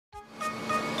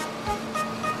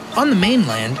On the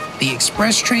mainland, the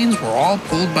express trains were all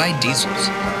pulled by diesels.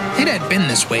 It had been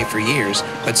this way for years,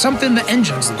 but something the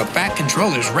engines of the Fat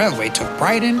Controller's railway took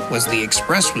pride in was the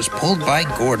express was pulled by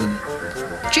Gordon.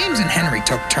 James and Henry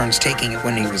took turns taking it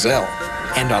when he was ill,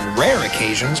 and on rare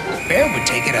occasions, Bear would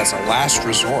take it as a last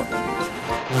resort.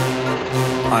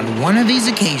 On one of these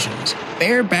occasions,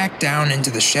 Bear backed down into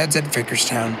the sheds at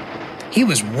Vicarstown. He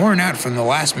was worn out from the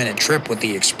last-minute trip with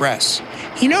the express.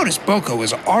 He noticed Boco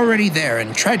was already there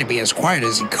and tried to be as quiet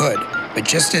as he could, but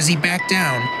just as he backed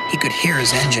down, he could hear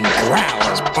his engine growl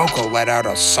as Boco let out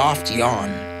a soft yawn.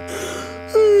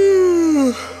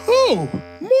 "Oh,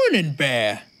 morning,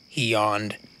 Bear," he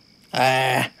yawned.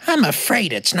 I'm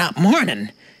afraid it's not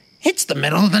morning. It's the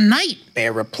middle of the night,"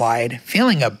 Bear replied,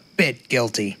 feeling a bit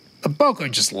guilty. But Boco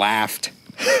just laughed.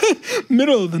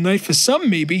 "Middle of the night for some,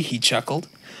 maybe," he chuckled.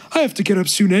 "I have to get up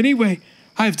soon anyway.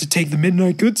 I have to take the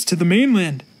midnight goods to the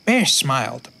mainland." Bear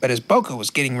smiled, but as Boco was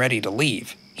getting ready to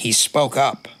leave, he spoke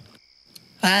up.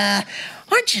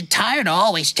 Aren't you tired of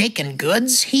always taking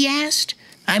goods?" he asked.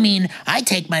 "I mean, I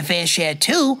take my fair share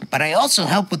too, but I also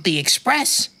help with the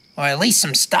express, or at least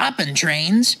some stopping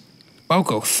trains."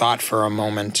 Boco thought for a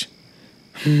moment.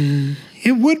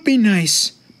 It would be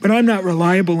nice, but I'm not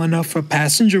reliable enough for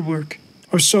passenger work.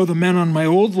 Or so the men on my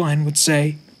old line would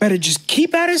say. Better just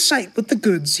keep out of sight with the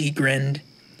goods," he grinned.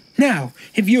 "Now,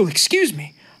 if you'll excuse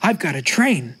me, I've got a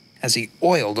train," as he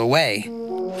oiled away.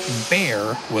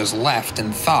 Bear was left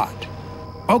in thought.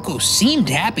 Boco seemed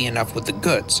happy enough with the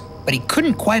goods, but he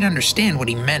couldn't quite understand what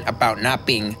he meant about not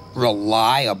being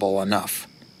reliable enough.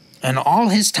 In all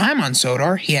his time on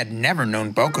Sodor, he had never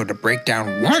known Boco to break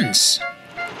down once.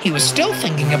 He was still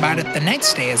thinking about it the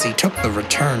next day as he took the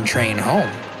return train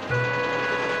home.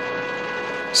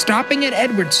 Stopping at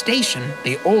Edward Station,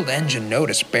 the old engine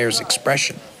noticed Bear's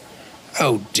expression.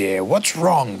 "Oh dear, what's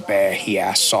wrong, Bear?" he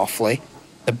asked softly.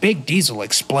 The big diesel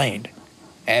explained.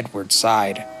 Edward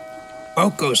sighed.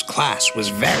 Boco's class was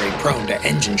very prone to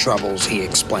engine troubles, he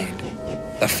explained.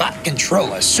 The Fat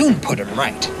Controller soon put him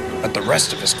right, but the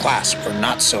rest of his class were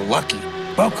not so lucky.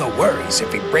 Boco worries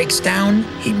if he breaks down,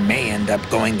 he may end up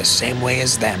going the same way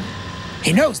as them.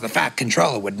 He knows the Fat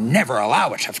Controller would never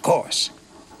allow it, of course,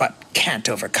 but can't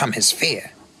overcome his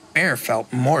fear. Bear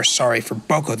felt more sorry for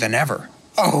Boco than ever.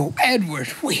 "Oh,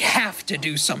 Edward, we have to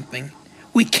do something.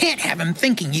 We can't have him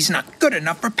thinking he's not good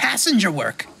enough for passenger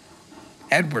work."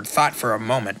 Edward thought for a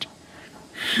moment.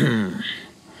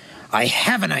 I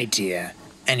have an idea,"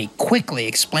 and he quickly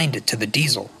explained it to the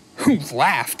diesel, who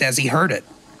laughed as he heard it.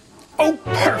 "Oh,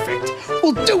 perfect!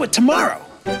 We'll do it tomorrow!"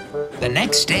 The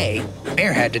next day,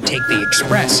 Bear had to take the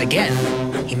express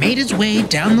again. He made his way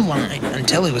down the line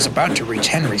until he was about to reach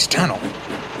Henry's tunnel,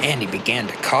 and he began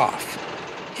to cough.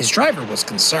 His driver was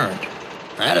concerned.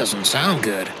 "That doesn't sound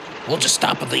good. We'll just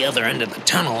stop at the other end of the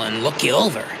tunnel and look you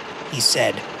over," he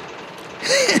said.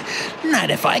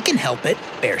 "Not if I can help it,"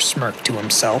 Bear smirked to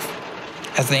himself.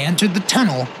 As they entered the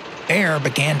tunnel, Bear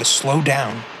began to slow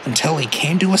down until he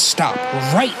came to a stop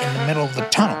right in the middle of the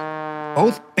tunnel.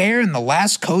 Both Bear and the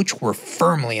last coach were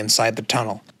firmly inside the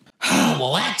tunnel.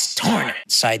 "Well, that's torn it,"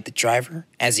 sighed the driver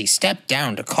as he stepped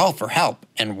down to call for help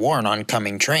and warn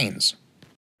oncoming trains.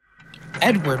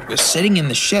 Edward was sitting in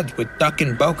the shed with Duck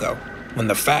and Boco when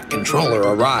the Fat Controller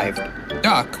arrived.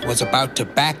 Duck was about to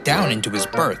back down into his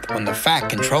berth when the Fat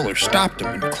Controller stopped him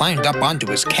and climbed up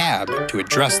onto his cab to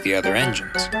address the other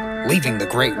engines, leaving the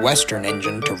Great Western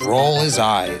engine to roll his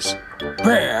eyes.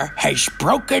 "Bear has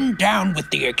broken down with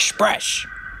the express,"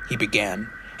 he began,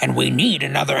 "and we need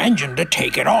another engine to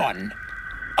take it on."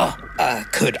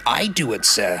 Could I do it,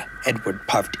 sir?" Edward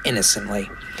puffed innocently.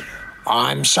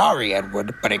 "I'm sorry,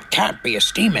 Edward, but it can't be a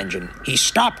steam engine. He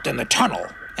stopped in the tunnel,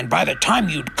 and by the time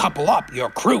you'd couple up,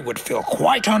 your crew would feel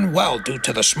quite unwell due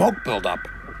to the smoke buildup."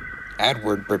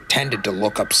 Edward pretended to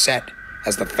look upset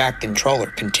as the Fat Controller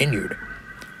continued.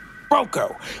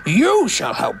 "Boco, you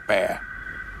shall help Bear."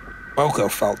 Boco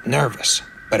felt nervous,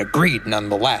 but agreed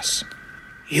nonetheless.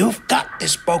 "You've got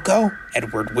this, Boco,"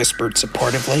 Edward whispered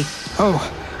supportively.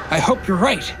 "Oh, I hope you're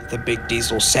right," the big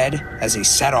diesel said as he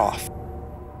set off.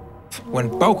 When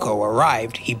Boco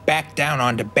arrived, he backed down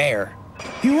onto Bear.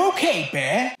 "You okay,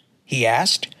 Bear?" he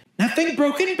asked. "Nothing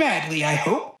broken badly, I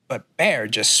hope?" But Bear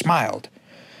just smiled.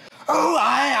 "Oh,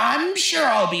 I'm sure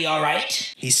I'll be all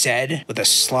right," he said with a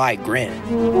sly grin.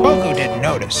 Boco didn't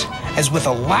notice, as with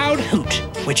a loud hoot,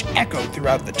 which echoed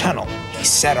throughout the tunnel, he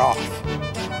set off.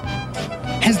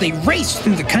 As they raced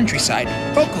through the countryside,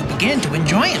 Boco began to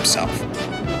enjoy himself.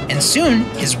 And soon,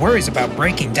 his worries about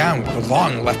breaking down were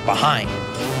long left behind.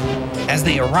 As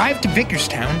they arrived to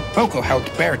Vicarstown, Boco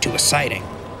helped Bear to a siding.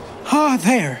 "Ah,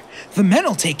 there. The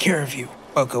men'll take care of you,"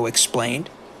 Boco explained.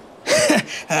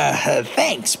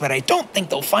 Thanks, but I don't think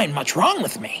they'll find much wrong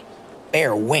with me.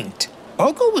 Bear winked.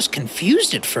 Boco was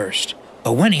confused at first,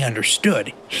 but when he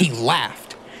understood, he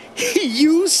laughed.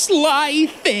 You sly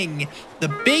thing! The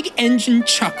big engine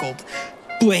chuckled.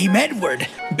 Blame Edward,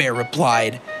 Bear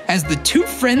replied, as the two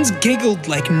friends giggled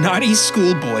like naughty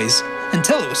schoolboys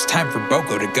until it was time for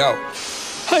Boco to go.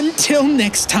 Until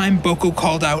next time, Boco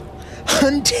called out.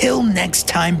 Until next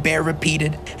time, Bear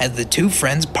repeated, as the two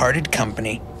friends parted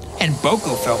company. And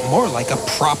Boco felt more like a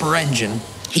proper engine.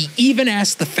 He even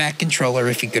asked the Fat Controller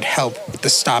if he could help with the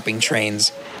stopping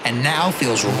trains, and now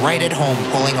feels right at home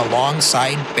pulling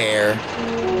alongside Bear.